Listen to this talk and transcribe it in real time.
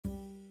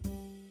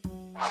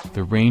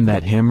The Rain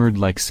That Hammered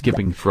Like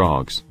Skipping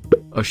Frogs.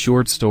 A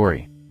short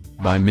story.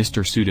 By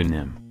Mr.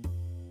 Pseudonym.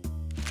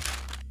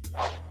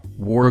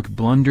 Warwick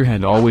Blunder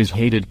had always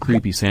hated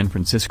creepy San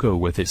Francisco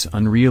with its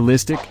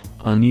unrealistic,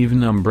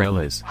 uneven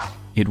umbrellas.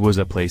 It was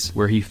a place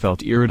where he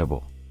felt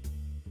irritable.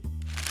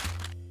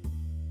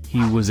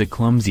 He was a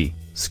clumsy,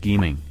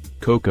 scheming,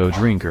 cocoa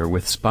drinker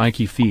with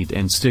spiky feet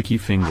and sticky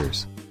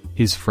fingers.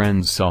 His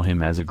friends saw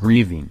him as a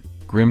grieving,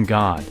 grim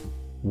god.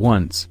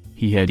 Once,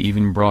 he had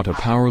even brought a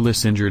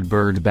powerless injured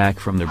bird back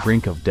from the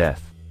brink of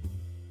death.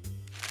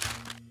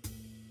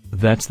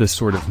 That's the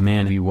sort of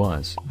man he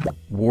was.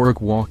 Warwick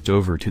walked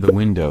over to the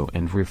window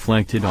and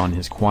reflected on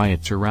his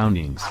quiet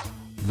surroundings.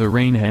 The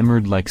rain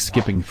hammered like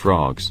skipping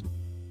frogs.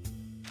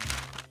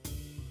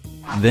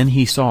 Then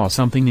he saw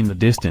something in the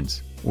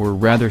distance, or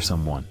rather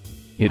someone.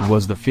 It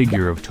was the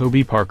figure of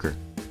Toby Parker.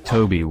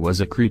 Toby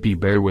was a creepy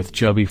bear with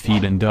chubby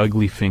feet and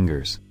ugly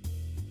fingers.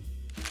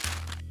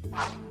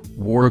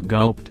 Warwick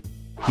gulped.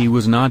 He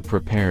was not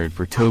prepared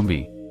for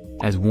Toby.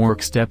 As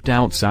Warwick stepped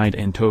outside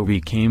and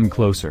Toby came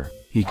closer,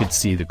 he could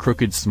see the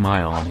crooked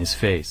smile on his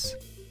face.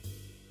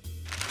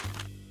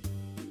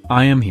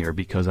 "I am here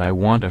because I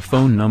want a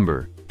phone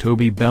number,"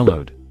 Toby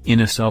bellowed, in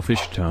a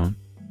selfish tone.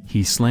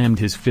 He slammed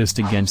his fist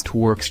against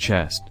Warwick's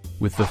chest,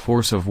 with the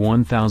force of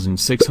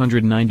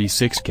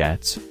 1,696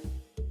 cats.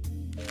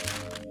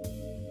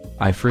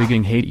 "I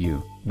frigging hate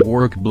you,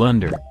 Warwick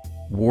Blunder."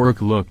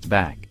 Warwick looked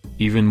back,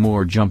 even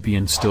more jumpy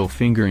and still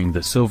fingering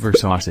the silver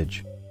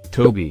sausage.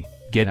 "Toby,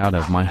 get out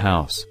of my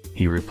house,"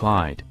 he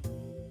replied.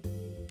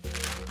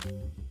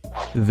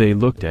 They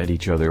looked at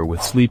each other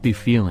with sleepy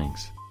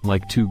feelings,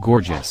 like two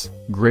gorgeous,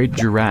 great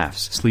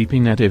giraffes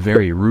sleeping at a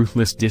very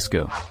ruthless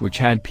disco, which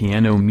had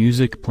piano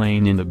music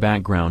playing in the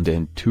background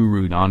and two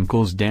rude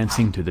uncles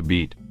dancing to the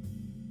beat.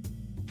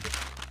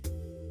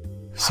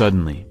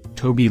 Suddenly,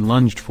 Toby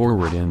lunged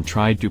forward and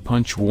tried to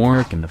punch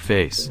Warwick in the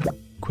face.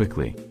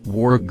 Quickly,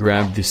 Warwick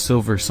grabbed the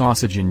silver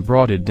sausage and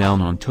brought it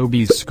down on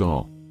Toby's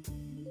skull.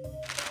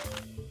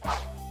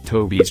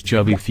 Toby's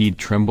chubby feet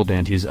trembled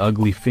and his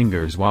ugly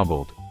fingers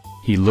wobbled.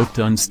 He looked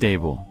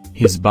unstable,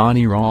 his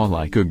body raw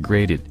like a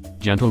grated,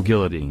 gentle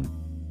guillotine.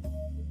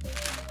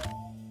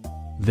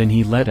 Then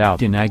he let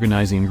out an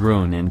agonizing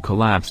groan and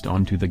collapsed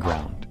onto the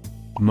ground.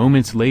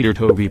 Moments later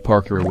Toby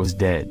Parker was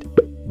dead.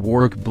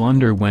 Warwick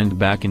Blunder went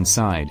back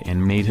inside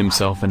and made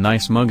himself a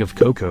nice mug of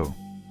cocoa.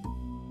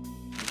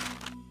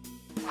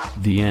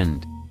 The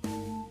end.